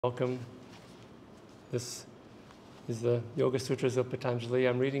Welcome. This is the Yoga Sutras of Patanjali.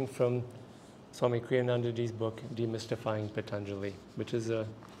 I'm reading from Swami Kriyanandaji's book, Demystifying Patanjali, which is the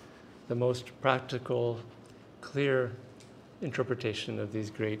most practical, clear interpretation of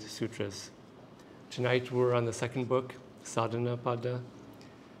these great sutras. Tonight we're on the second book, Sadhana Pada,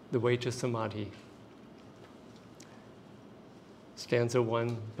 The Way to Samadhi. Stanza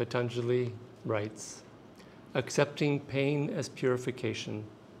 1, Patanjali writes, accepting pain as purification,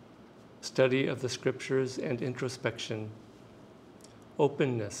 study of the scriptures and introspection,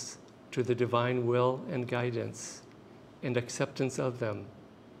 openness to the divine will and guidance, and acceptance of them.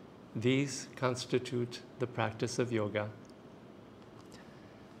 These constitute the practice of yoga.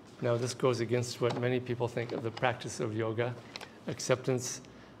 Now, this goes against what many people think of the practice of yoga. Acceptance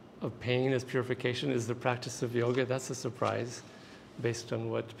of pain as purification is the practice of yoga. That's a surprise based on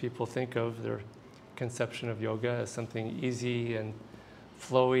what people think of their conception of yoga as something easy and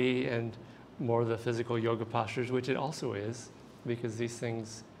flowy and more the physical yoga postures, which it also is, because these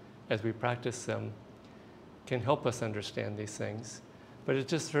things, as we practice them, can help us understand these things. But it's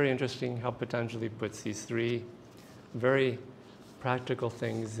just very interesting how Patanjali puts these three very practical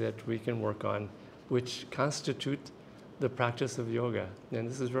things that we can work on, which constitute the practice of yoga. And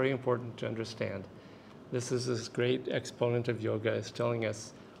this is very important to understand. This great exponent of yoga is telling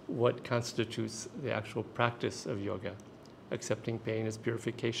us what constitutes the actual practice of yoga. Accepting pain as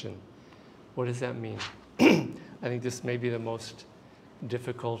purification. What does that mean? I think this may be the most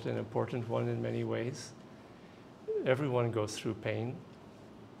difficult and important one in many ways. Everyone goes through pain.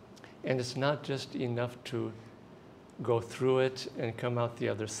 And it's not just enough to go through it and come out the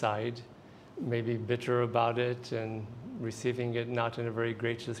other side, maybe bitter about it and receiving it not in a very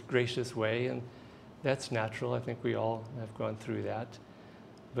gracious way. And that's natural. I think we all have gone through that.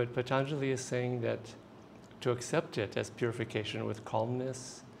 But Patanjali is saying that to accept it as purification with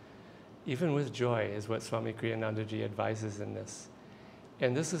calmness, even with joy, is what Swami Kriyanandaji advises in this.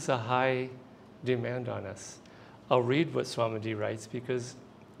 And this is a high demand on us. I'll read what Swamiji writes because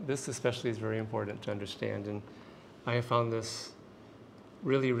this especially is very important to understand. And I have found this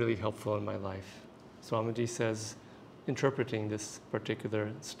really, really helpful in my life. Swamiji says, interpreting this particular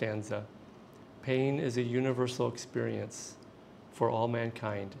stanza, pain is a universal experience for all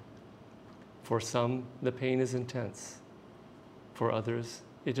mankind. For some, the pain is intense. For others,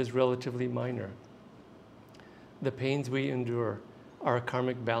 it is relatively minor. The pains we endure are a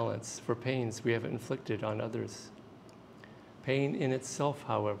karmic balance for pains we have inflicted on others. Pain in itself,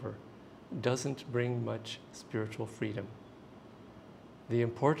 however, doesn't bring much spiritual freedom. The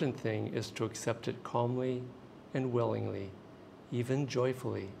important thing is to accept it calmly and willingly, even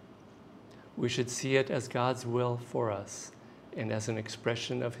joyfully. We should see it as God's will for us and as an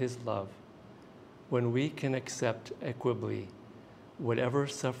expression of His love. When we can accept equably whatever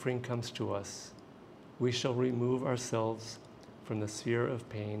suffering comes to us, we shall remove ourselves from the sphere of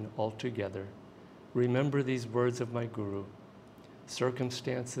pain altogether. Remember these words of my Guru.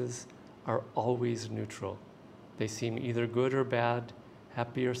 Circumstances are always neutral. They seem either good or bad,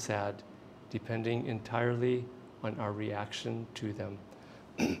 happy or sad, depending entirely on our reaction to them.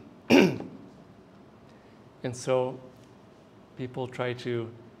 And so people try to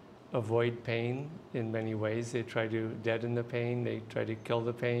avoid pain in many ways. They try to deaden the pain. They try to kill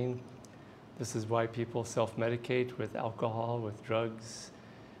the pain. This is why people self-medicate with alcohol, with drugs,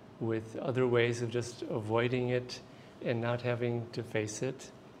 with other ways of just avoiding it and not having to face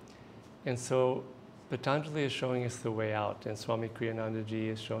it. And so Patanjali is showing us the way out, and Swami Kriyanandaji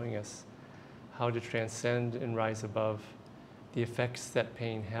is showing us how to transcend and rise above the effects that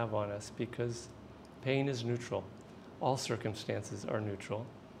pain have on us, because pain is neutral. All circumstances are neutral.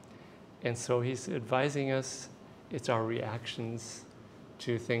 And so he's advising us, it's our reactions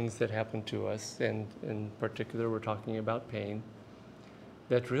to things that happen to us, and in particular we're talking about pain,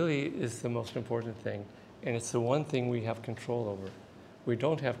 that really is the most important thing. And it's the one thing we have control over. We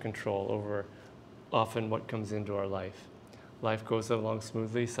don't have control over often what comes into our life. Life goes along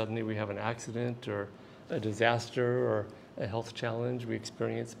smoothly, suddenly we have an accident or a disaster or a health challenge, we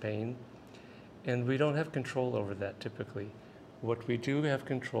experience pain. And we don't have control over that typically. What we do have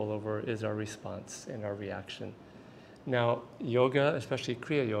control over is our response and our reaction. Now, yoga, especially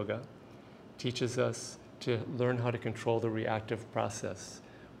Kriya Yoga, teaches us to learn how to control the reactive process,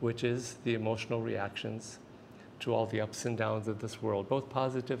 which is the emotional reactions to all the ups and downs of this world, both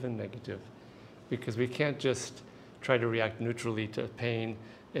positive and negative. Because we can't just try to react neutrally to pain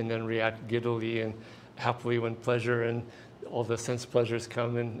and then react giddily and happily when pleasure and all the sense pleasures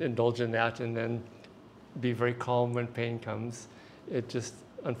come and indulge in that, and then be very calm when pain comes. It just,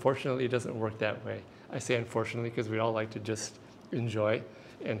 unfortunately, doesn't work that way. I say unfortunately because we all like to just enjoy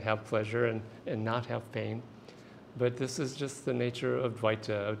and have pleasure and not have pain. But this is just the nature of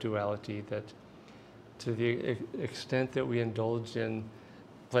Dvaita, of duality, that to the extent that we indulge in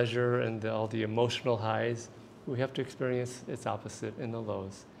pleasure and all the emotional highs, we have to experience its opposite in the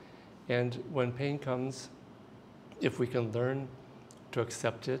lows. And when pain comes, if we can learn to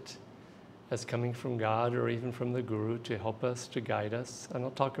accept it as coming from God or even from the Guru to help us, to guide us, and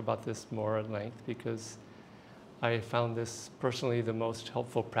I'll talk about this more at length because I found this personally the most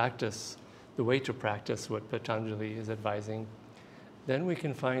helpful practice, the way to practice what Patanjali is advising, then we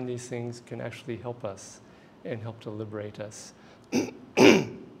can find these things can actually help us and help to liberate us.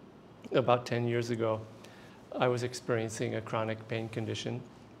 About 10 years ago, I was experiencing a chronic pain condition,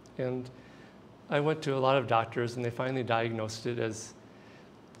 and I went to a lot of doctors, and they finally diagnosed it as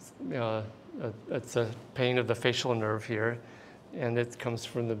it's a pain of the facial nerve here, and it comes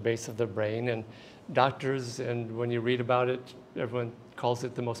from the base of the brain. And doctors, and when you read about it, everyone calls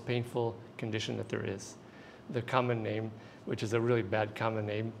it the most painful condition that there is. The common name, which is a really bad common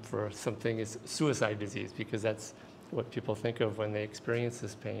name for something, is suicide disease, because that's what people think of when they experience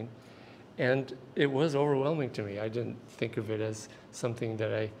this pain. And it was overwhelming to me. I didn't think of it as something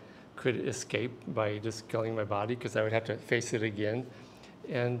that I could escape by just killing my body, because I would have to face it again.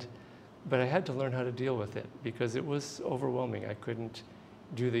 But I had to learn how to deal with it, because it was overwhelming. I couldn't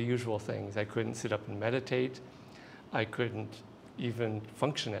do the usual things. I couldn't sit up and meditate. I couldn't even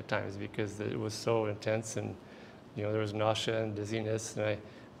function at times because it was so intense, and there was nausea and dizziness, and I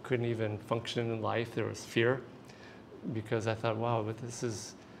couldn't even function in life. There was fear, because I thought, wow, but this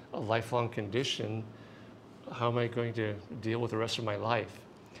is a lifelong condition. How am I going to deal with the rest of my life?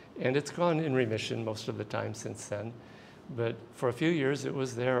 And it's gone in remission most of the time since then. But for a few years, it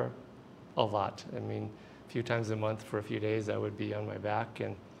was there a lot. I mean, a few times a month for a few days, I would be on my back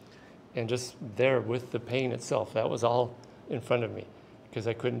and just there with the pain itself. That was all in front of me, because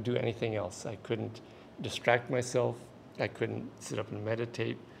I couldn't do anything else. I couldn't distract myself. I couldn't sit up and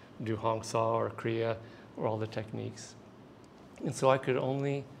meditate, do Hong Sa or Kriya or all the techniques. And so I could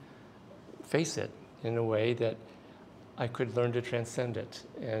only face it in a way that I could learn to transcend it.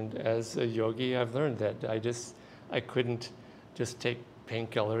 And as a yogi, I've learned that I couldn't just take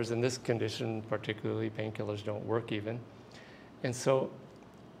painkillers. In this condition, particularly, painkillers don't work even. And so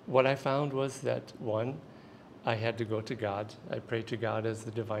what I found was that, one, I had to go to God. I prayed to God as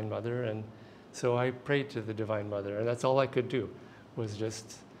the Divine Mother, and so I prayed to the Divine Mother, and that's all I could do, was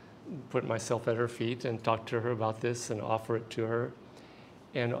just put myself at her feet and talk to her about this and offer it to her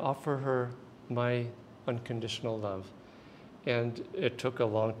and offer her my unconditional love. And it took a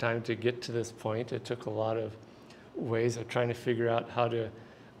long time to get to this point. It took a lot of ways of trying to figure out how to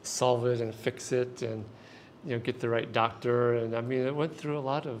solve it and fix it and get the right doctor. And I mean, it went through a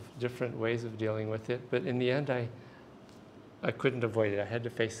lot of different ways of dealing with it. But in the end, I couldn't avoid it. I had to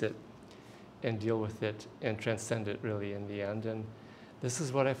face it and deal with it and transcend it, really, in the end. And this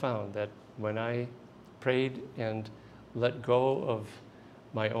is what I found, that when I prayed and let go of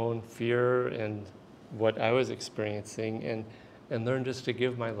my own fear and what I was experiencing and learned just to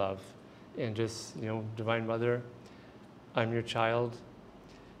give my love and just, Divine Mother, I'm your child.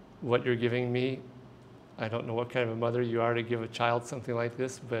 What you're giving me, I don't know what kind of a mother you are to give a child something like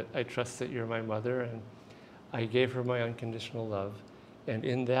this, but I trust that you're my mother, and I gave her my unconditional love. And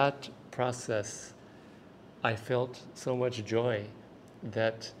in that process, I felt so much joy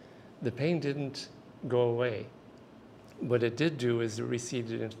that the pain didn't go away. What it did do is it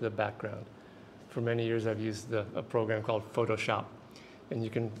receded into the background. For many years, I've used a program called Photoshop, and you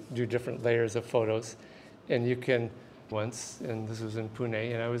can do different layers of photos. And you can, once, and this was in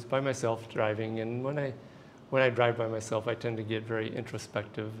Pune, and I was by myself driving, and when I drive by myself, I tend to get very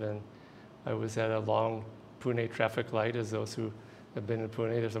introspective, and I was at a long Pune traffic light. As those who have been in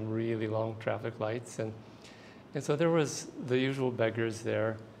Pune, there's some really long traffic lights, and so there was the usual beggars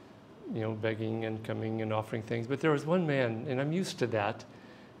there, begging and coming and offering things. But there was one man, and I'm used to that,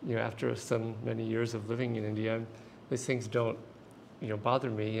 after some many years of living in India. These things don't,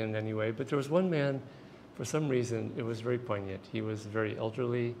 bother me in any way. But there was one man, for some reason, it was very poignant. He was very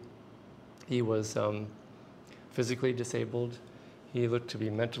elderly. He was physically disabled. He looked to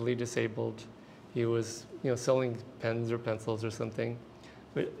be mentally disabled. He was, selling pens or pencils or something.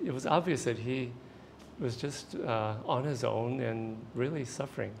 But it was obvious that he was just on his own and really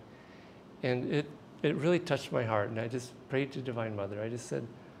suffering. And it really touched my heart. And I just prayed to Divine Mother. I just said,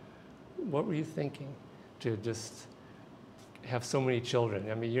 what were you thinking to just have so many children?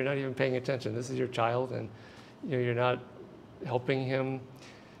 I mean, you're not even paying attention. This is your child, and you're not helping him.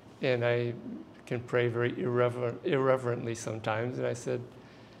 And I can pray very irreverently sometimes. And I said,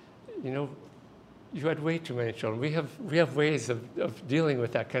 you had way too many children. We have ways of dealing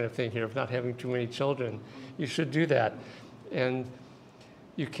with that kind of thing here, of not having too many children. You should do that. And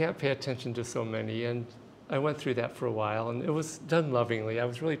you can't pay attention to so many. And I went through that for a while, and it was done lovingly. I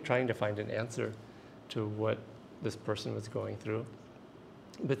was really trying to find an answer to what this person was going through.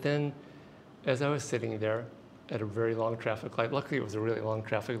 But then, as I was sitting there at a very long traffic light, luckily it was a really long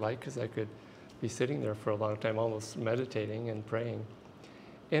traffic light because I could be sitting there for a long time, almost meditating and praying.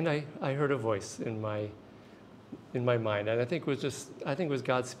 And I heard a voice in my mind, and I think it was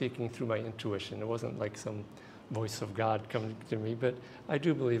God speaking through my intuition. It wasn't like some voice of God coming to me, but I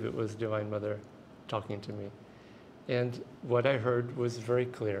do believe it was Divine Mother talking to me. And what I heard was very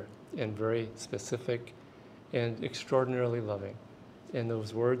clear and very specific and extraordinarily loving. And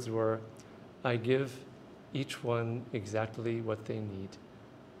those words were, I give each one exactly what they need.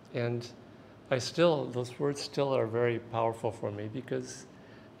 And those words still are very powerful for me because,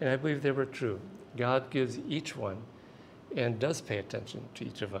 and I believe they were true. God gives each one and does pay attention to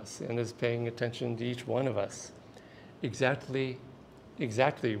each of us and is paying attention to each one of us exactly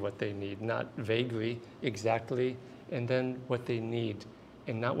what they need, not vaguely, exactly, and then what they need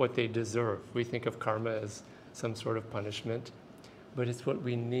and not what they deserve. We think of karma as some sort of punishment, but it's what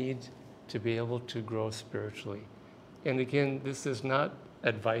we need to be able to grow spiritually. And again, this is not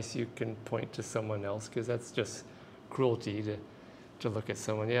advice you can point to someone else, because that's just cruelty to look at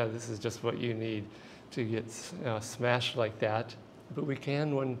someone. Yeah, this is just what you need to get smashed like that. But we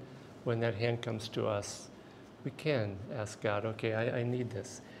can, when that hand comes to us, we can ask God, okay, I need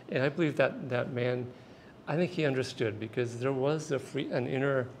this. And I believe that man, I think he understood, because there was an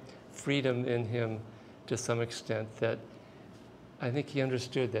inner freedom in him to some extent that I think he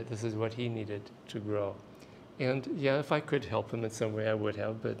understood that this is what he needed to grow. And yeah, if I could help him in some way, I would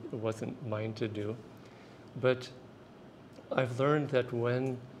have, but it wasn't mine to do. But I've learned that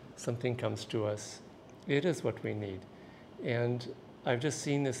when something comes to us, it is what we need. And I've just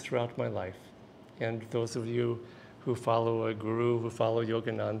seen this throughout my life. And those of you who follow a guru, who follow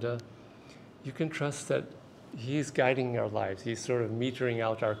Yogananda, you can trust that he's guiding our lives. He's sort of metering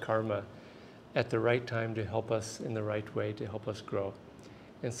out our karma at the right time to help us in the right way, to help us grow.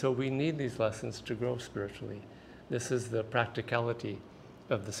 And so we need these lessons to grow spiritually. This is the practicality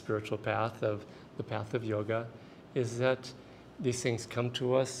of the spiritual path, of the path of yoga, is that these things come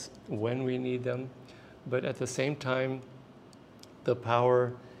to us when we need them, but at the same time, the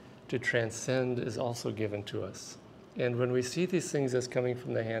power to transcend is also given to us. And when we see these things as coming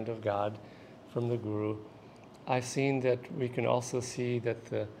from the hand of God, from the Guru, I've seen that we can also see that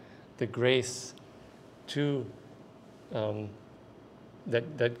the grace to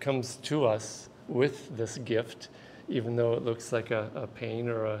that comes to us with this gift, even though it looks like a pain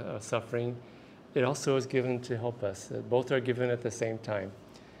or a suffering, it also is given to help us. Both are given at the same time.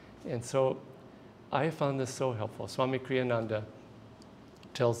 And so I found this so helpful. Swami Kriyananda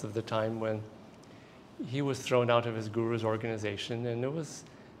tells of the time when he was thrown out of his guru's organization, and it was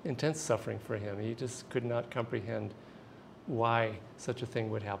intense suffering for him. He just could not comprehend why such a thing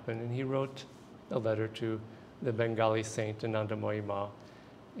would happen. And he wrote a letter to the Bengali saint Anandamoyi Ma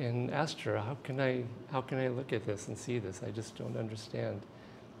and asked her, how can I look at this and see this? I just don't understand.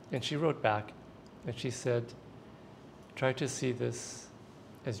 And she wrote back and she said, try to see this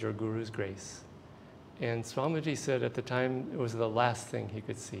as your guru's grace. And Swamiji said at the time it was the last thing he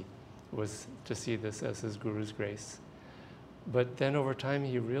could see, was to see this as his guru's grace. But then over time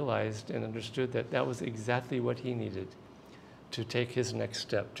he realized and understood that that was exactly what he needed to take his next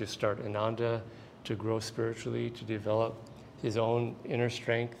step, to start Ananda, to grow spiritually, to develop his own inner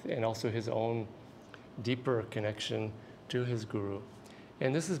strength and also his own deeper connection to his guru.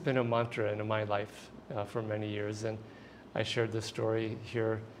 And this has been a mantra in my life for many years. And I shared this story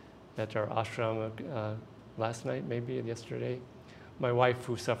here at our ashram last night, maybe yesterday. My wife,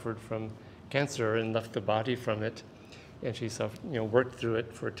 who suffered from cancer and left the body from it, and she suffered, worked through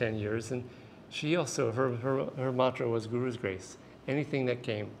it for 10 years. And she also, her mantra was Guru's grace. Anything that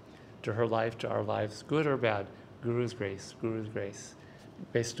came to her life, to our lives, good or bad, Guru's grace,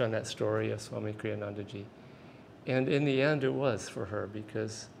 based on that story of Swami Kriyanandaji. And in the end, it was for her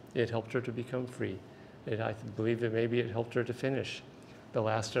because it helped her to become free. I believe that maybe it helped her to finish the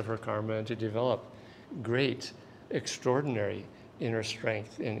last of her karma and to develop great, extraordinary inner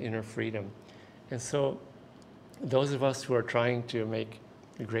strength and inner freedom. And so those of us who are trying to make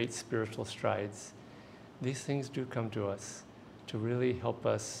great spiritual strides, these things do come to us to really help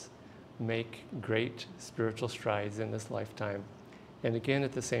us make great spiritual strides in this lifetime. And again,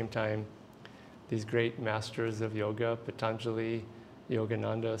 at the same time, these great masters of yoga, Patanjali,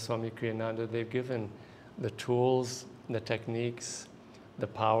 Yogananda, Swami Kriyananda, they've given the tools, the techniques, the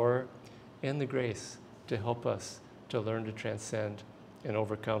power, and the grace to help us to learn to transcend and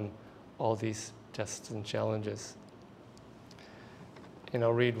overcome all these tests and challenges. And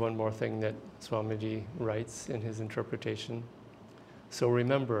I'll read one more thing that Swamiji writes in his interpretation. So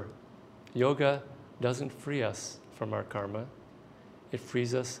remember, yoga doesn't free us from our karma. It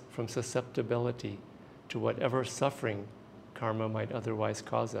frees us from susceptibility to whatever suffering karma might otherwise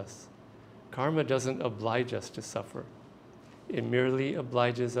cause us. Karma doesn't oblige us to suffer. It merely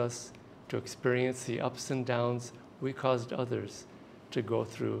obliges us to experience the ups and downs we caused others to go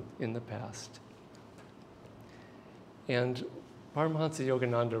through in the past. And Paramahansa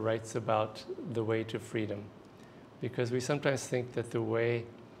Yogananda writes about the way to freedom, because we sometimes think that the way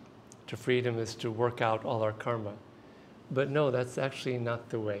to freedom is to work out all our karma. But no, that's actually not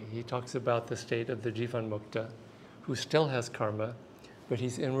the way. He talks about the state of the Jivan Mukta, who still has karma, but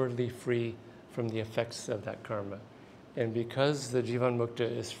he's inwardly free from the effects of that karma. And because the Jivan Mukta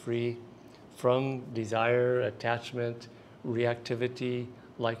is free from desire, attachment, reactivity,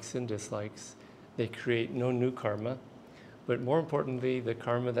 likes and dislikes, they create no new karma. But more importantly, the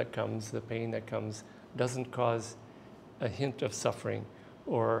karma that comes, the pain that comes, doesn't cause a hint of suffering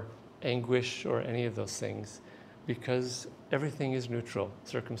or anguish or any of those things, because everything is neutral.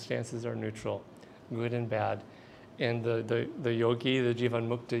 Circumstances are neutral, good and bad. And the yogi, the Jivan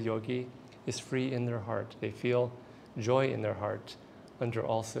Mukta yogi, is free in their heart. They feel joy in their heart under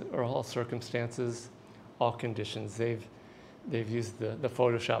all circumstances, all conditions. They've used the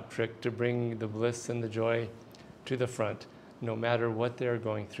Photoshop trick to bring the bliss and the joy to the front, no matter what they're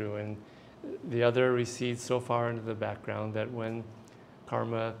going through. And the other recedes so far into the background that when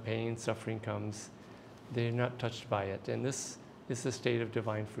karma, pain, suffering comes, they're not touched by it. And this is the state of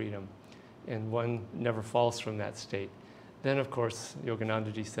divine freedom. And one never falls from that state. Then, of course,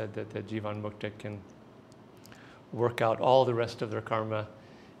 Yoganandaji said that the Jivan Mukta can work out all the rest of their karma,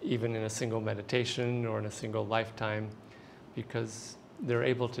 even in a single meditation or in a single lifetime, because they're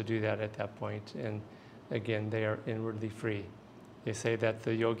able to do that at that point. And again, they are inwardly free. They say that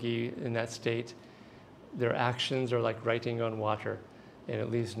the yogi in that state, their actions are like writing on water, and it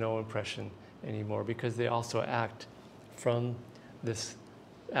leaves no impression anymore, because they also act from this,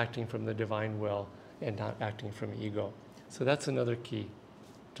 acting from the divine will and not acting from ego. So that's another key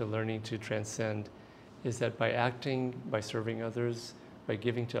to learning to transcend, is that by acting, by serving others, by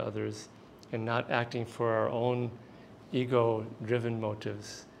giving to others, and not acting for our own ego-driven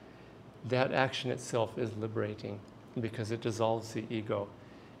motives, that action itself is liberating, because it dissolves the ego.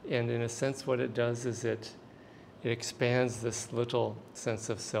 And in a sense, what it does is it expands this little sense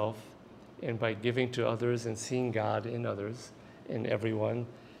of self, and by giving to others and seeing God in others, in everyone,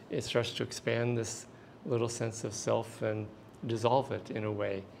 it starts to expand this little sense of self and dissolve it in a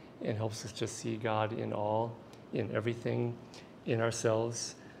way, and helps us to see God in all, in everything, in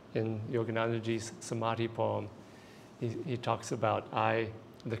ourselves. In Yoganandaji's Samadhi poem, he talks about, I,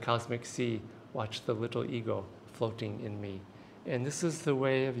 the cosmic sea, watch the little ego floating in me. And this is the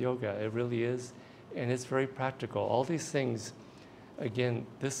way of yoga. It really is. And it's very practical. All these things, again,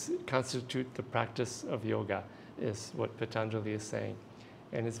 this constitute the practice of yoga, is what Patanjali is saying.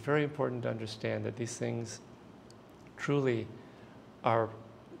 And it's very important to understand that these things truly are,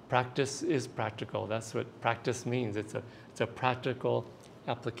 practice is practical. That's what practice means. It's a practical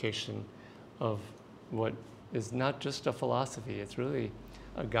application of what is not just a philosophy. It's really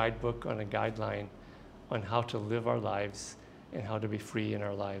a guidebook on a guideline on how to live our lives and how to be free in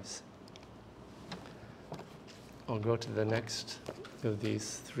our lives. I'll go to the next of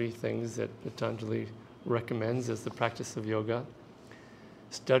these three things that Patanjali recommends as the practice of yoga.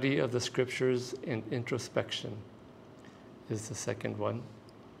 Study of the scriptures and introspection is the second one.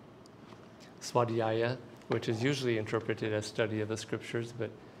 Swadhyaya, which is usually interpreted as study of the scriptures, but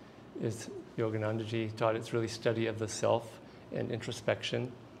is Yoganandaji taught it's really study of the self and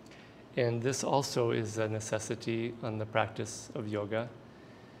introspection. And this also is a necessity on the practice of yoga.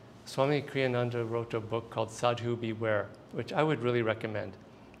 Swami Kriyananda wrote a book called Sadhu Beware, which I would really recommend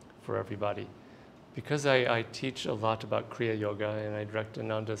for everybody. Because I teach a lot about Kriya Yoga, and I direct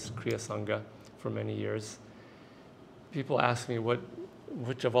Ananda's Kriya Sangha for many years, people ask me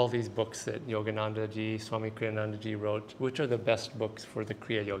which of all these books that Yoganandaji, Swami Kriyanandaji wrote, which are the best books for the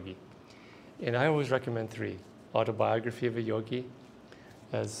Kriya Yogi? And I always recommend three. Autobiography of a Yogi,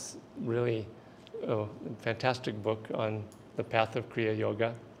 as really a fantastic book on the path of Kriya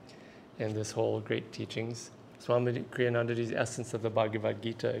Yoga and this whole great teachings. Swami Kriyanandaji's Essence of the Bhagavad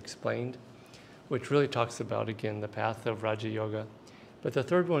Gita Explained, which really talks about, again, the path of Raja Yoga. But the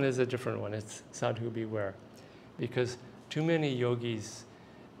third one is a different one. It's Sadhu Beware. Because too many yogis,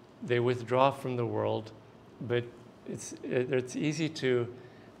 they withdraw from the world, but it's easy to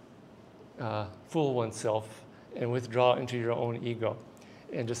fool oneself and withdraw into your own ego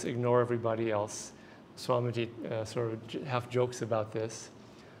and just ignore everybody else. Swamiji sort of half jokes about this,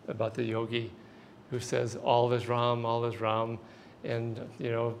 about the yogi who says, all is Ram, and,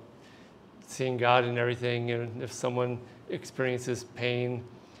 you know, seeing God in everything. And if someone experiences pain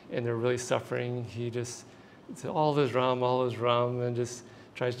and they're really suffering, he just says, all is Ram, and just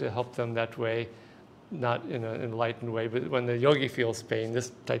tries to help them that way, not in an enlightened way. But when the yogi feels pain,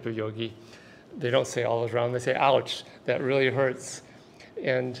 this type of yogi, they don't say all is Ram, they say, ouch, that really hurts.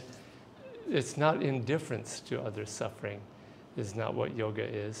 And it's not indifference to others' suffering, is not what yoga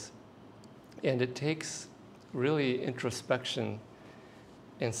is. And it takes really introspection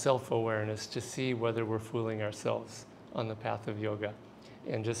and self-awareness to see whether we're fooling ourselves on the path of yoga,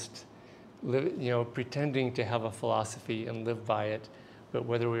 and just live, you know, pretending to have a philosophy and live by it, but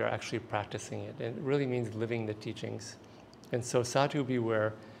whether we are actually practicing it. And it really means living the teachings. And so Sadhu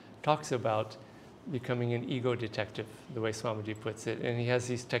Beware talks about becoming an ego detective, the way Swamiji puts it. And he has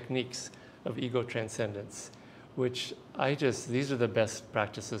these techniques of ego transcendence, which these are the best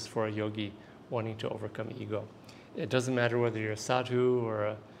practices for a yogi wanting to overcome ego. It doesn't matter whether you're a sadhu or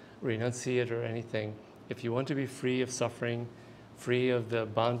a renunciate or anything. If you want to be free of suffering, free of the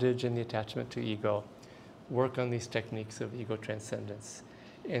bondage and the attachment to ego, work on these techniques of ego transcendence.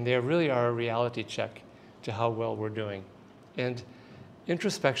 And they really are a reality check to how well we're doing. And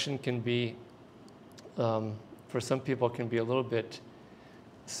introspection can be, for some people, can be a little bit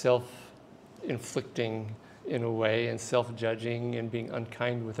self-inflicting in a way, and self-judging and being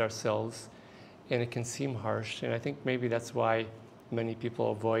unkind with ourselves. And it can seem harsh. And I think maybe that's why many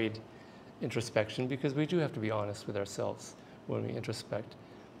people avoid introspection, because we do have to be honest with ourselves when we introspect.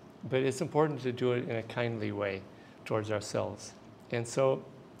 But it's important to do it in a kindly way towards ourselves. And so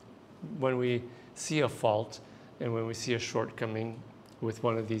when we see a fault and when we see a shortcoming with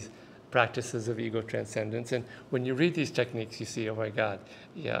one of these practices of ego transcendence, and when you read these techniques, you see, oh my God,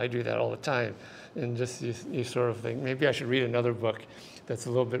 yeah, I do that all the time. And just you sort of think, maybe I should read another book that's a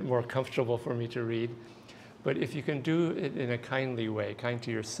little bit more comfortable for me to read. But if you can do it in a kindly way, kind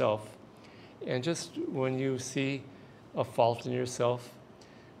to yourself, and just when you see a fault in yourself,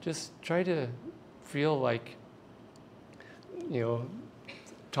 just try to feel like, you know,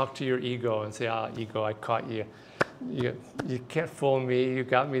 talk to your ego and say, ego, I caught you. You can't fool me. You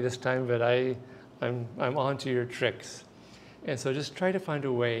got me this time, but I'm on to your tricks. And so just try to find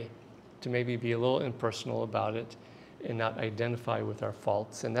a way to maybe be a little impersonal about it and not identify with our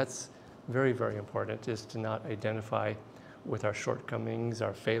faults. And that's very, very important, is to not identify with our shortcomings,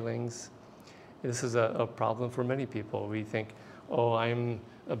 our failings. This is a problem for many people. We think, oh, I'm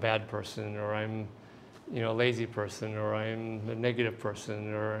a bad person, or I'm, you know, a lazy person, or I'm a negative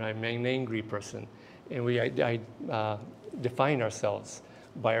person, or I'm an angry person. And we define ourselves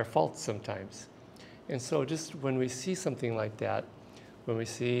by our faults sometimes. And so just when we see something like that, when we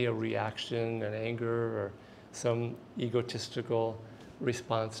see a reaction, an anger, or some egotistical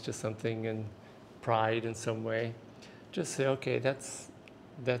response to something, and pride in some way, just say, okay, that's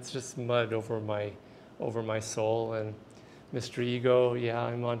just mud over my soul, and Mr. Ego, yeah,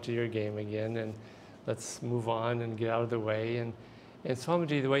 I'm onto your game again, and let's move on and get out of the way. And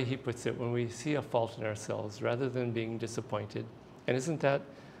Swamiji, the way he puts it, when we see a fault in ourselves, rather than being disappointed, and isn't that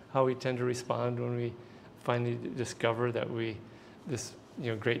how we tend to respond when we finally discover that this,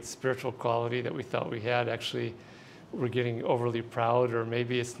 you know, great spiritual quality that we thought we had, actually we're getting overly proud, or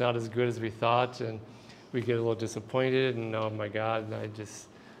maybe it's not as good as we thought, and we get a little disappointed, and oh my God,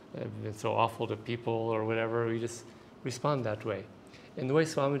 I've been so awful to people, or whatever. We just respond that way. And the way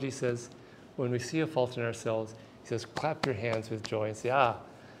Swamiji says, when we see a fault in ourselves, he says, clap your hands with joy and say,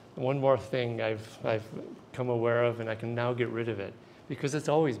 one more thing I've come aware of, and I can now get rid of it, because it's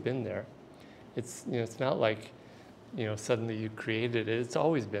always been there. It's, you know, it's not like, you know, suddenly you created it. It's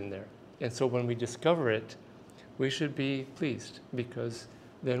always been there. And so when we discover it, we should be pleased, because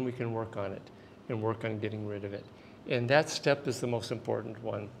then we can work on it and work on getting rid of it. And that step is the most important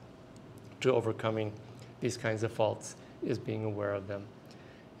one to overcoming these kinds of faults, is being aware of them.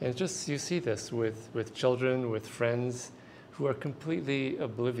 And just, you see this with children, with friends who are completely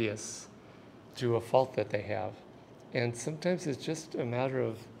oblivious to a fault that they have. And sometimes it's just a matter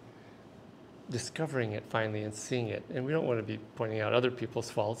of discovering it finally and seeing it. And we don't want to be pointing out other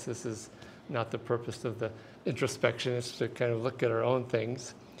people's faults. This is not the purpose of the introspection. It's to kind of look at our own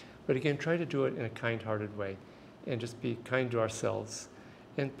things. But again, try to do it in a kind-hearted way and just be kind to ourselves.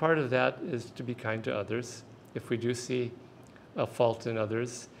 And part of that is to be kind to others if we do see a fault in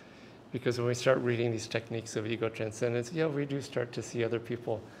others. Because when we start reading these techniques of ego transcendence, yeah, we do start to see other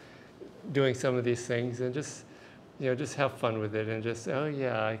people doing some of these things, and just, just have fun with it and just, oh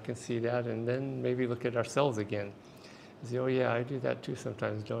yeah, I can see that, and then maybe look at ourselves again. And say, oh yeah, I do that too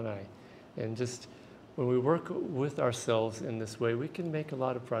sometimes, don't I? And just when we work with ourselves in this way, we can make a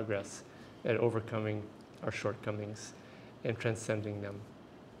lot of progress at overcoming our shortcomings and transcending them.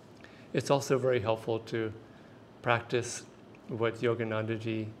 It's also very helpful to practice what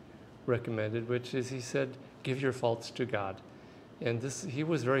Yoganandaji recommended, which is, he said, give your faults to God. And he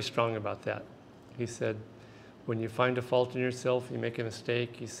was very strong about that. He said, when you find a fault in yourself, you make a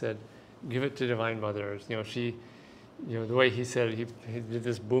mistake, he said, give it to Divine Mother. The way he said it, he did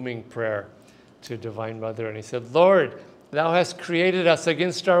this booming prayer to Divine Mother, and he said, Lord, thou hast created us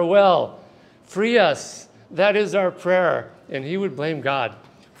against our will. Free us. That is our prayer. And he would blame God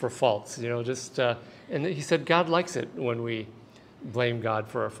for faults, and he said God likes it when we blame God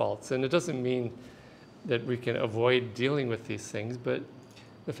for our faults. And it doesn't mean that we can avoid dealing with these things, but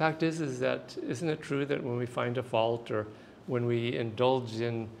the fact is that, isn't it true that when we find a fault or when we indulge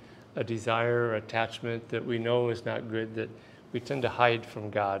in a desire or attachment that we know is not good, that we tend to hide from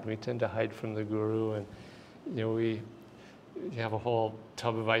God, we tend to hide from the Guru, and we have a whole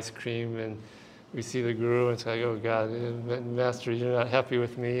tub of ice cream and we see the Guru and say, oh God, Master, you're not happy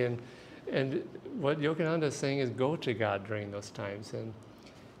with me. And what Yogananda is saying is go to God during those times.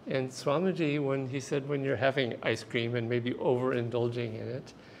 And Swamiji, when he said when you're having ice cream and maybe overindulging in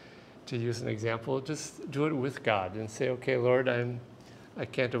it, to use an example, just do it with God and say, okay, Lord, I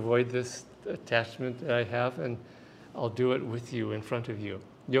can't avoid this attachment that I have, and I'll do it with you, in front of you.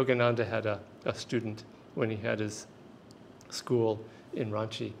 Yogananda had a student when he had his school in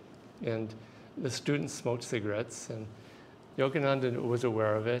Ranchi, and the student smoked cigarettes, and Yogananda was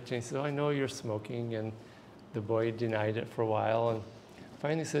aware of it, and he said, oh, I know you're smoking, and the boy denied it for a while, and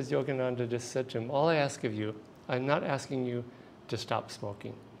finally says, Yogananda just said to him, all I ask of you, I'm not asking you to stop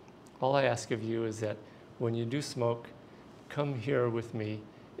smoking. All I ask of you is that when you do smoke, come here with me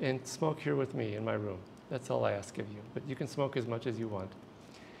and smoke here with me in my room. That's all I ask of you, but you can smoke as much as you want.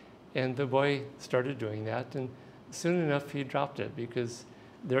 And the boy started doing that, and soon enough he dropped it, because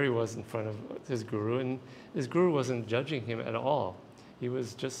there he was in front of his Guru, and his Guru wasn't judging him at all. He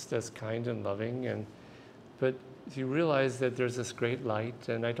was just as kind and loving, but he realized that there's this great light,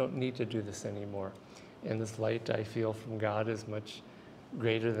 and I don't need to do this anymore. And this light I feel from God is much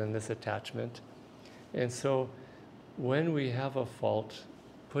greater than this attachment. And so when we have a fault,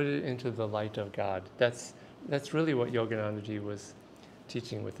 put it into the light of God. That's really what Yoganandaji was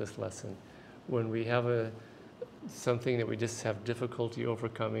teaching with this lesson. When we have something that we just have difficulty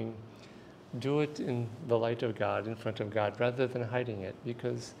overcoming, do it in the light of God, in front of God, rather than hiding it.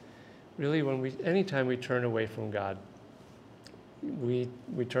 Because really, anytime we turn away from God, we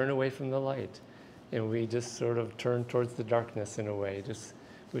turn away from the light, and we just sort of turn towards the darkness in a way,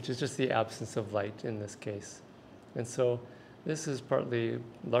 which is just the absence of light in this case. And so this is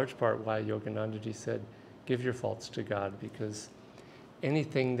large part why Yoganandaji said, give your faults to God, because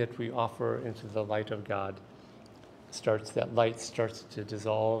anything that we offer into the light of God, that light starts to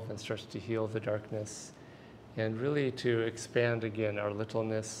dissolve and starts to heal the darkness, and really to expand again our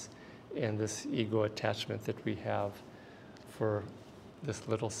littleness and this ego attachment that we have for this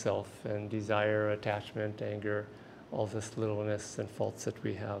little self, and desire, attachment, anger, all this littleness and faults that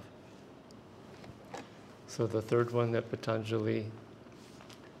we have. So the third one that Patanjali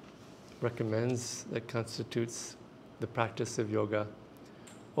recommends that constitutes the practice of yoga,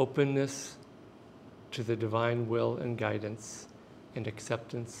 openness to the divine will and guidance and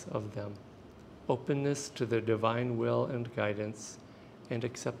acceptance of them. Openness to the divine will and guidance and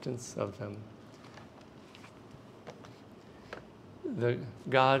acceptance of them.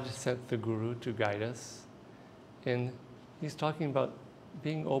 God sent the Guru to guide us, and he's talking about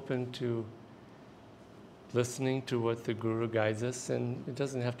being open to listening to what the Guru guides us, and it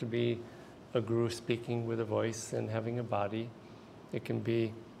doesn't have to be a Guru speaking with a voice and having a body. It can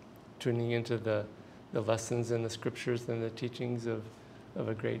be tuning into the lessons and the scriptures and the teachings of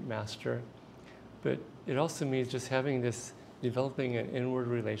a great master. But it also means just developing an inward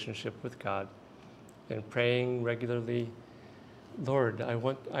relationship with God and praying regularly, Lord, I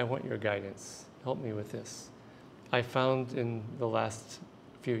want your guidance. Help me with this. I found in the last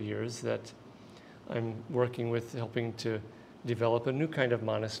few years that I'm helping to develop a new kind of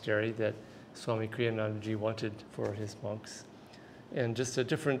monastery that Swami Kriyanandaji wanted for his monks, and just a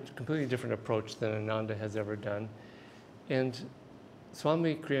completely different approach than Ananda has ever done. And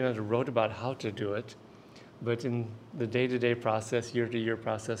Swami Kriyananda wrote about how to do it, but in the day-to-day process, year-to-year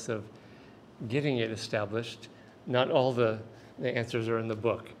process of getting it established, not all the answers are in the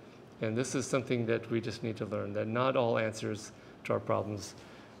book. And this is something that we just need to learn, that not all answers to our problems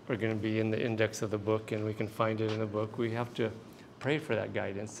are going to be in the index of the book, and we can find it in the book. We have to pray for that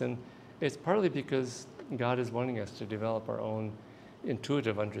guidance. And it's partly because God is wanting us to develop our own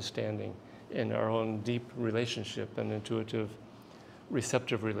intuitive understanding and our own deep relationship and intuitive,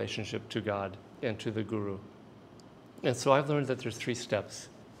 receptive relationship to God and to the Guru. And so I've learned that there's 3 steps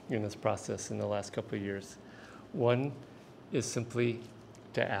in this process in the last couple of years. One is simply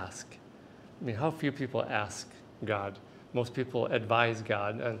to ask. I mean, how few people ask God? Most people advise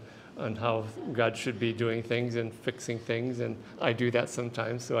God on how God should be doing things and fixing things, and I do that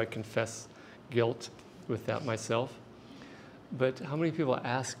sometimes, so I confess guilt with that myself. But how many people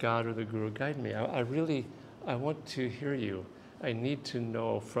ask God or the Guru, guide me? I want to hear you. I need to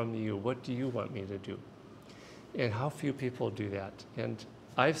know from you, what do you want me to do? And how few people do that. And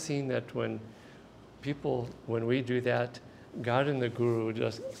I've seen that when we do that, God and the Guru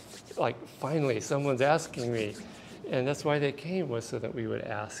just, like, finally, someone's asking me. And that's why they came, was so that we would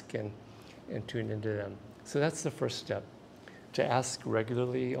ask and tune into them. So that's the first step, to ask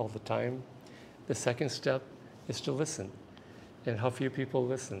regularly all the time. The second step is to listen. And how few people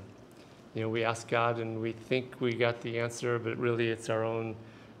listen. You know, we ask God and we think we got the answer, but really it's our own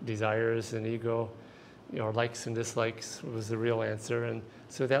desires and ego. You know, our likes and dislikes was the real answer. And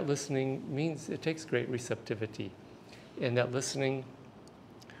so that listening means it takes great receptivity. And that listening,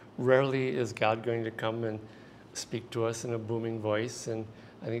 rarely is God going to come and speak to us in a booming voice. And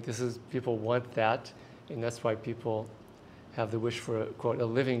I think people want that. And that's why people have the wish for, quote, a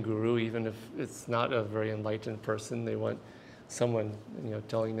living guru, even if it's not a very enlightened person. They want someone,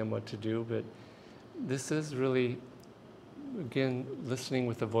 telling them what to do. But this is really, again, listening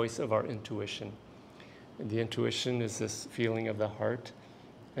with the voice of our intuition. And the intuition is this feeling of the heart.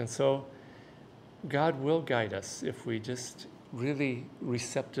 And so God will guide us if we just really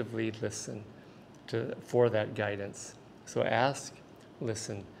receptively listen for that guidance. So ask,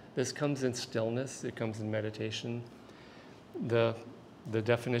 listen. This comes in stillness. It comes in meditation. The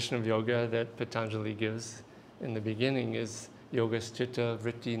definition of yoga that Patanjali gives in the beginning is yoga chitta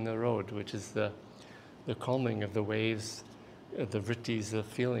vritti narod, which is the calming of the waves, the vrittis, the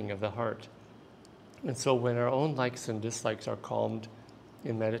feeling of the heart. And so when our own likes and dislikes are calmed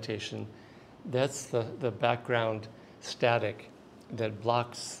in meditation, that's the background static that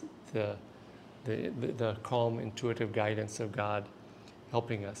blocks the calm, intuitive guidance of God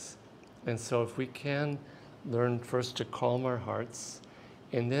helping us. And so if we can learn first to calm our hearts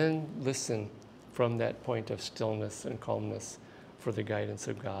and then listen from that point of stillness and calmness for the guidance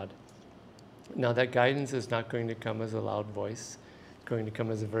of God. Now that guidance is not going to come as a loud voice. It's going to come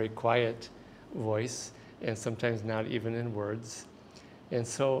as a very quiet voice, and sometimes not even in words. And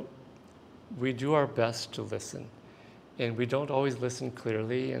so we do our best to listen. And we don't always listen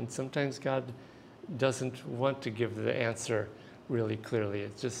clearly, and sometimes God doesn't want to give the answer really clearly.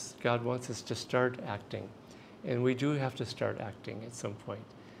 It's just God wants us to start acting. And we do have to start acting at some point.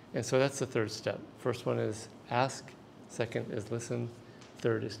 And so that's the third step. First one is ask. Second is listen.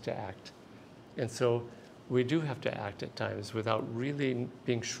 Third is to act. And so we do have to act at times without really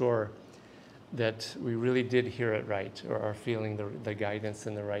being sure that we really did hear it right or are feeling the guidance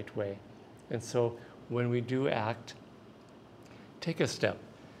in the right way. And so when we do act, take a step.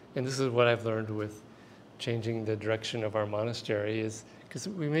 And this is what I've learned with changing the direction of our monastery, is because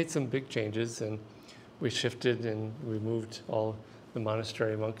we made some big changes and we shifted and we moved all the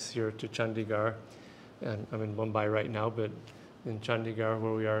monastery monks here to Chandigarh. And I'm in Mumbai right now, but in Chandigarh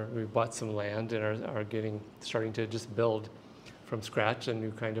where we are, we bought some land and are starting to just build from scratch a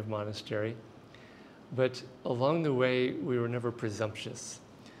new kind of monastery. But along the way, we were never presumptuous.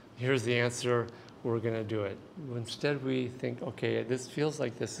 Here's the answer, we're going to do it. Instead, we think, okay, this feels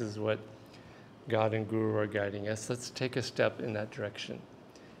like this is what God and Guru are guiding us. Let's take a step in that direction.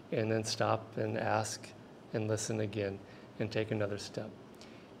 And then stop and ask and listen again and take another step.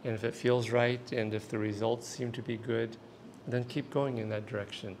 And if it feels right and if the results seem to be good, then keep going in that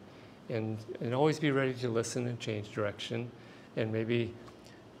direction. And always be ready to listen and change direction and maybe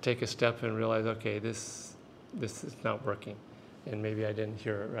take a step and realize, okay, this is not working, and maybe I didn't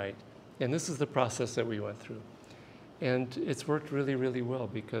hear it right. And this is the process that we went through. And it's worked really, really well,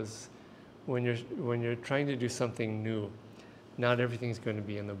 because when you're trying to do something new, not everything's going to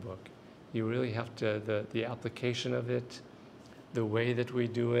be in the book. You really have to, the application of it, the way that we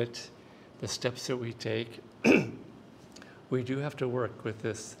do it, the steps that we take, we do have to work with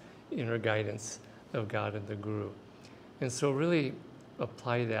this inner guidance of God and the Guru. And so really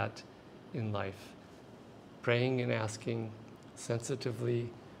apply that in life. Praying and asking, sensitively,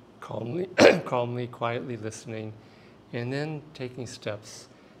 calmly, calmly, quietly listening, and then taking steps.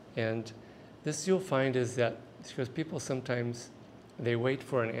 And this you'll find is that, because people sometimes, They wait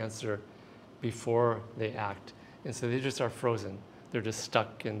for an answer before they act. And so they just are frozen. They're just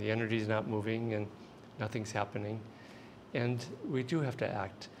stuck and the energy is not moving and nothing's happening. And we do have to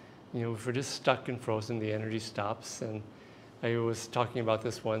act. If we're just stuck and frozen, the energy stops. And I was talking about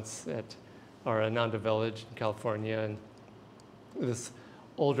this once at our Ananda village in California, and this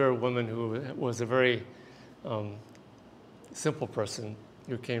older woman who was a very simple person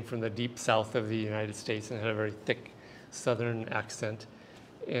who came from the deep south of the United States and had a very thick southern accent.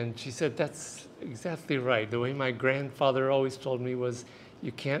 And she said, "That's exactly right. The way my grandfather always told me was,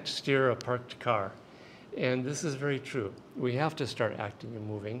 you can't steer a parked car." And this is very true. We have to start acting and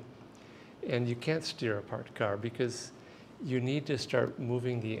moving. And you can't steer a parked car because you need to start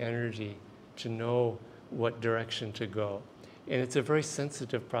moving the energy to know what direction to go. And it's a very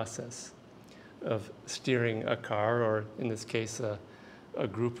sensitive process of steering a car, or in this case, a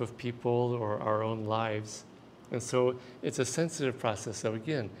group of people or our own lives. And so it's a sensitive process of,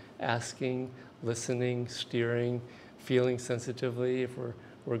 again, asking, listening, steering, feeling sensitively if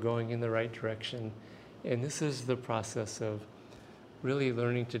we're going in the right direction. And this is the process of really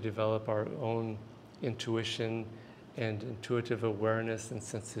learning to develop our own intuition and intuitive awareness and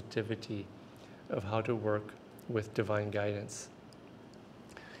sensitivity of how to work with divine guidance.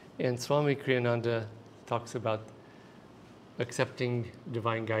 And Swami Kriyananda talks about accepting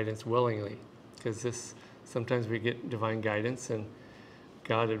divine guidance willingly, because sometimes we get divine guidance and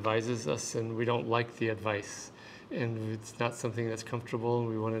God advises us and we don't like the advice and it's not something that's comfortable and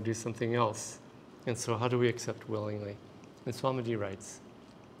we want to do something else. And so how do we accept willingly? And Swamiji writes,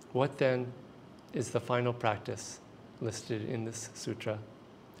 "What then is the final practice listed in this sutra?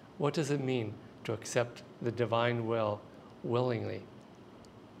 What does it mean to accept the divine will willingly?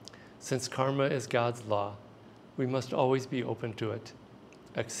 Since karma is God's law, we must always be open to it,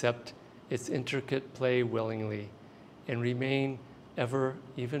 accept its intricate play willingly, and remain ever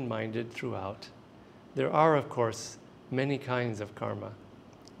even-minded throughout. There are, of course, many kinds of karma,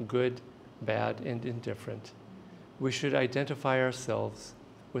 good, bad, and indifferent. We should identify ourselves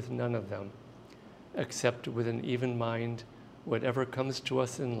with none of them, accept with an even mind whatever comes to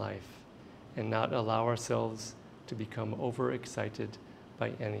us in life, and not allow ourselves to become overexcited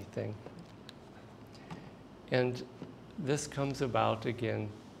by anything." And this comes about, again,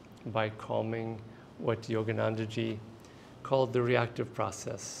 by calming what Yoganandaji called the reactive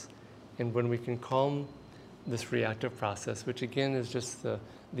process. And when we can calm this reactive process, which again is just the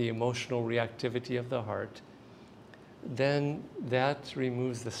emotional reactivity of the heart, then that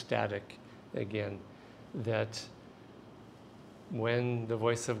removes the static again, that when the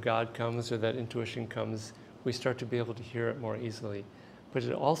voice of God comes or that intuition comes, we start to be able to hear it more easily. But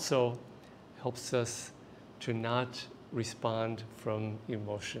it also helps us to not respond from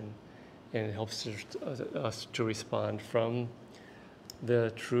emotion, and it helps us to respond from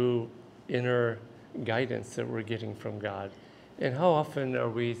the true inner guidance that we're getting from God. And how often are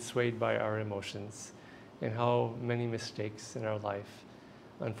we swayed by our emotions, and how many mistakes in our life,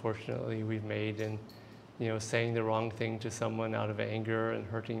 unfortunately, we've made in, saying the wrong thing to someone out of anger and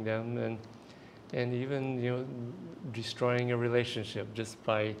hurting them, and even, destroying a relationship just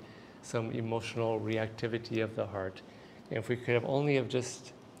by some emotional reactivity of the heart. And if we could have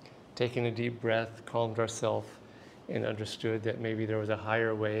just taken a deep breath, calmed ourselves, and understood that maybe there was a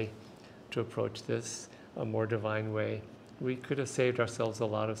higher way to approach this, a more divine way, we could have saved ourselves a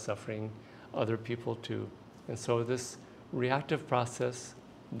lot of suffering, other people too. And so this reactive process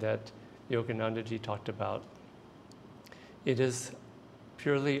that Yoganandaji talked about, it is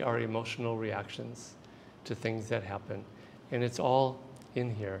purely our emotional reactions to things that happen. And it's all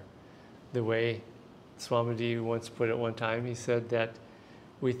in here. The way Swamiji once put it one time, he said that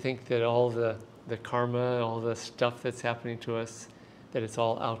we think that all the karma, all the stuff that's happening to us, that it's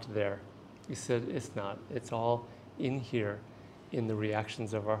all out there. He said it's not. It's all in here, in the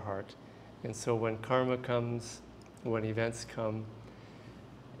reactions of our heart. And so when karma comes, when events come,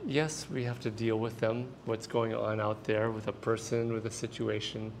 yes, we have to deal with them, what's going on out there with a person, with a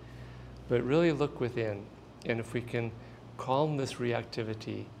situation, but really look within. And if we can calm this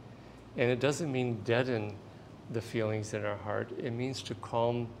reactivity, and it doesn't mean deaden the feelings in our heart, it means to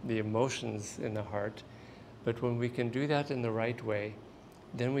calm the emotions in the heart. But when we can do that in the right way,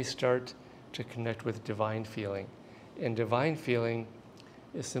 then we start to connect with divine feeling. And divine feeling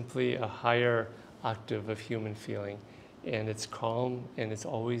is simply a higher octave of human feeling. And it's calm, and it's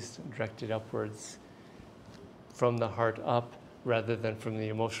always directed upwards from the heart up, rather than from the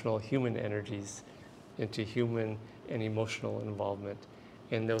emotional human energies into human and emotional involvement.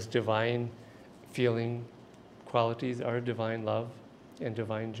 And those divine feeling qualities are divine love and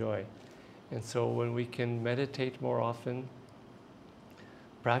divine joy. And so when we can meditate more often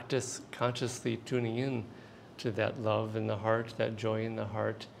practice consciously tuning in to that love in the heart, that joy in the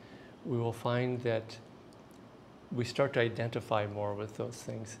heart, we will find that we start to identify more with those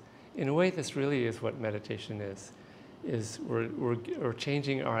things. In a way, this really is what meditation is we're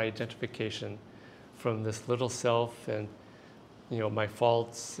changing our identification from this little self and, my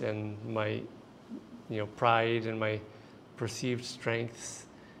faults and my, pride and my perceived strengths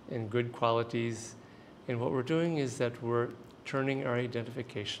and good qualities. And what we're doing is that we're turning our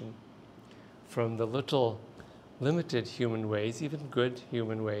identification from the little limited human ways, even good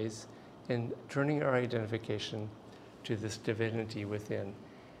human ways, and turning our identification to this divinity within.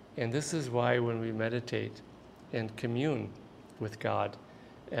 And this is why when we meditate and commune with God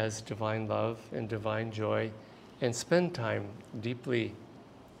as divine love and divine joy, and spend time deeply,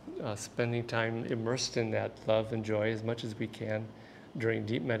 spending time immersed in that love and joy as much as we can during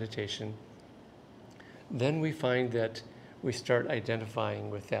deep meditation, then we find that we start identifying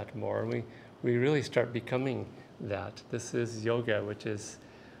with that more. And we really start becoming that. This is yoga, which is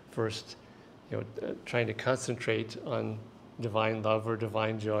first, trying to concentrate on divine love or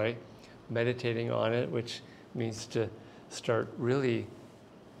divine joy, meditating on it, which means to start really,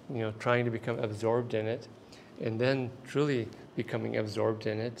 trying to become absorbed in it, and then truly becoming absorbed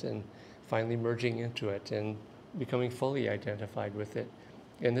in it, and finally merging into it and becoming fully identified with it.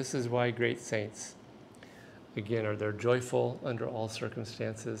 And this is why great saints, again, they're joyful under all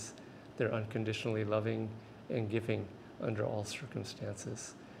circumstances. They're unconditionally loving and giving under all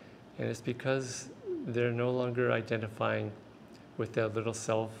circumstances. And it's because they're no longer identifying with their little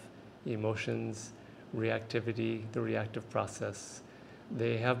self, emotions, reactivity, the reactive process.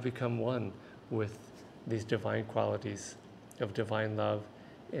 They have become one with these divine qualities of divine love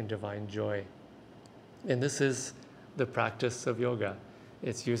and divine joy. And this is the practice of yoga.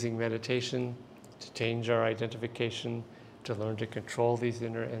 It's using meditation to change our identification, to learn to control these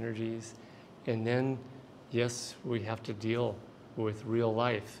inner energies. And then, yes, we have to deal with real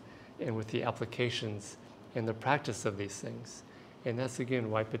life and with the applications and the practice of these things. And that's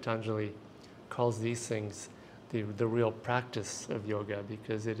again why Patanjali calls these things the real practice of yoga,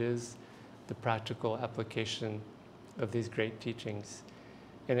 because it is the practical application of these great teachings.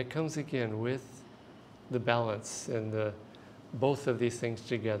 And it comes again with the balance and both of these things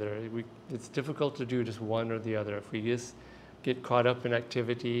together. It's difficult to do just one or the other. If we just get caught up in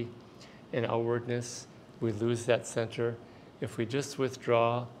activity and outwardness, we lose that center. If we just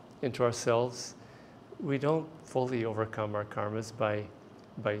withdraw into ourselves, we don't fully overcome our karmas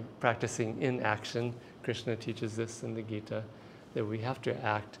by practicing inaction. Krishna teaches this in the Gita, that we have to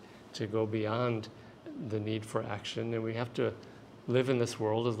act to go beyond the need for action, and we have to live in this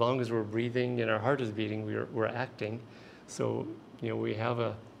world. As long as we're breathing and our heart is beating, we're acting. So, we have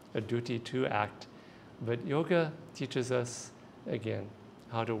a duty to act. But yoga teaches us, again,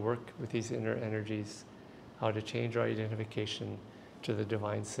 how to work with these inner energies, how to change our identification to the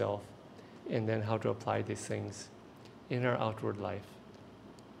divine self, and then how to apply these things in our outward life.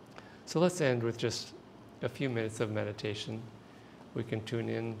 So let's end with just a few minutes of meditation. We can tune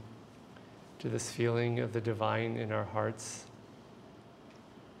in to this feeling of the divine in our hearts,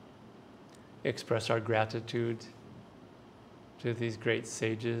 express our gratitude to these great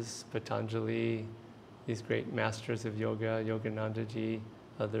sages, Patanjali, these great masters of yoga, Yoganandaji,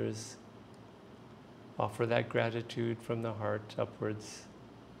 others. Offer that gratitude from the heart upwards.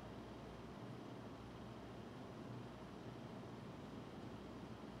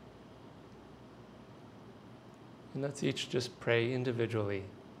 And let's each just pray individually.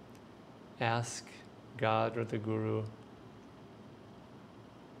 Ask God or the Guru,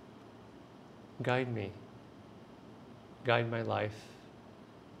 guide me, guide my life.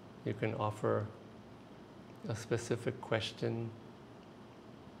 You can offer a specific question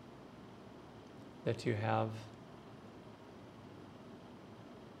that you have.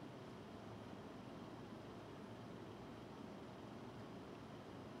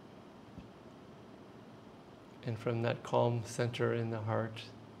 And from that calm center in the heart,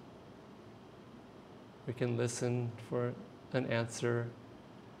 we can listen for an answer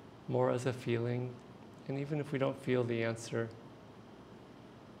more as a feeling. And even if we don't feel the answer,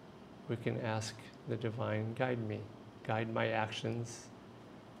 we can ask the divine, guide me, guide my actions.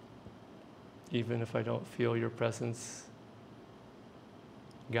 Even if I don't feel your presence,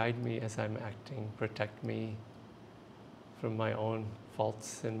 guide me as I'm acting, protect me from my own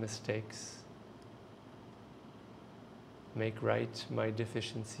faults and mistakes. Make right my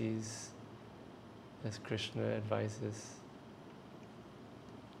deficiencies, as Krishna advises.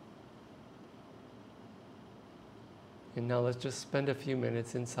 And now let's just spend a few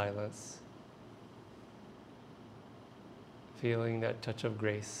minutes in silence, feeling that touch of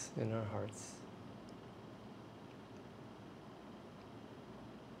grace in our hearts.